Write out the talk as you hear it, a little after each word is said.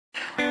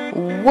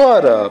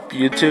What up,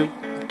 YouTube?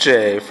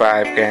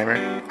 J5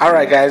 Gamer.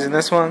 Alright guys, in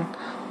this one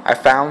I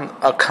found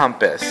a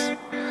compass.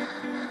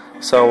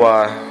 So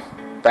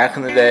back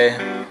in the day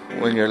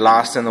when you're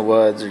lost in the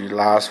woods or you're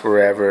lost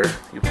wherever,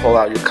 you pull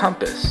out your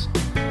compass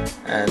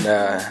and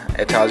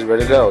it tells you where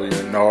to go,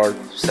 either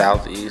north,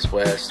 south, east,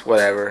 west,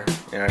 whatever,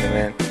 you know what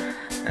I mean?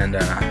 And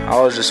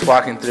I was just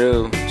walking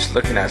through, just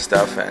looking at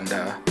stuff, and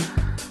I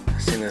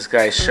seen this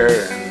guy's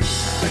shirt and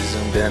I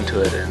zoomed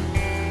into it and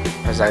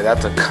I was like,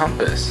 that's a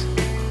compass.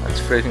 That's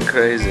freaking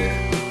crazy.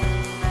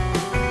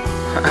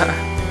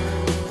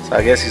 So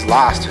I guess he's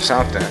lost or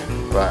something,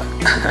 but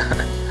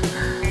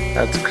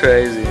that's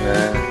crazy,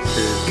 man.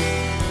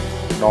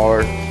 It's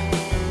north,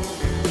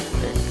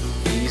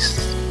 east,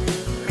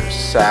 or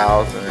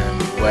south, and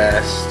then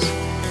west.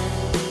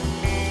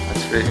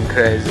 That's freaking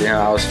crazy.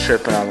 I was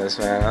tripping on this,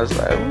 man. I was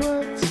like,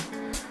 what?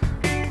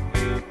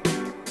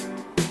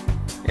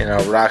 You know,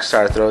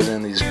 Rockstar throws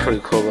in these pretty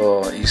cool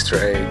little Easter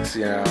eggs,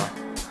 you know.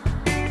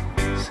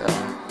 So,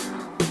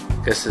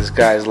 guess this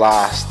guy's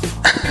lost.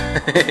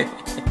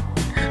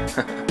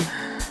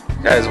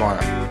 You guys want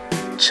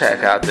to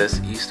check out this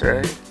Easter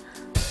egg?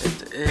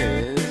 It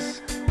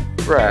is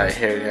right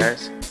here,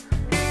 guys.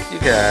 You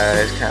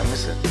guys can't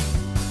miss it.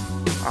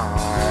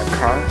 I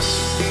promise.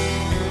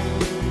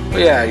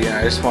 But yeah,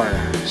 I just want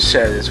to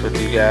share this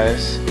with you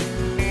guys.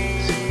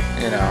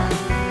 It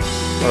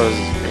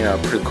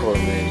was, pretty cool to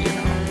me,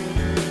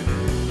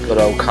 Good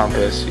old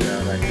compass,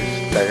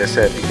 like I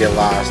said, if you get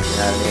lost, you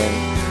know what I mean?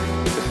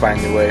 To find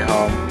your way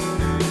home,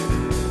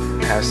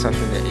 have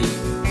something to eat.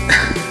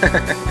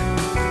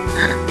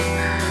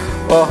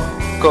 Well,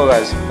 cool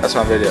guys, that's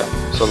my video.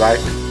 So like,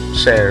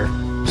 share,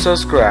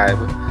 subscribe,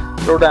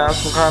 throw down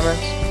some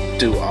comments,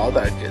 do all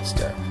that good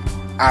stuff.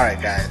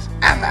 Alright guys,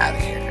 I'm out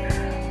of here.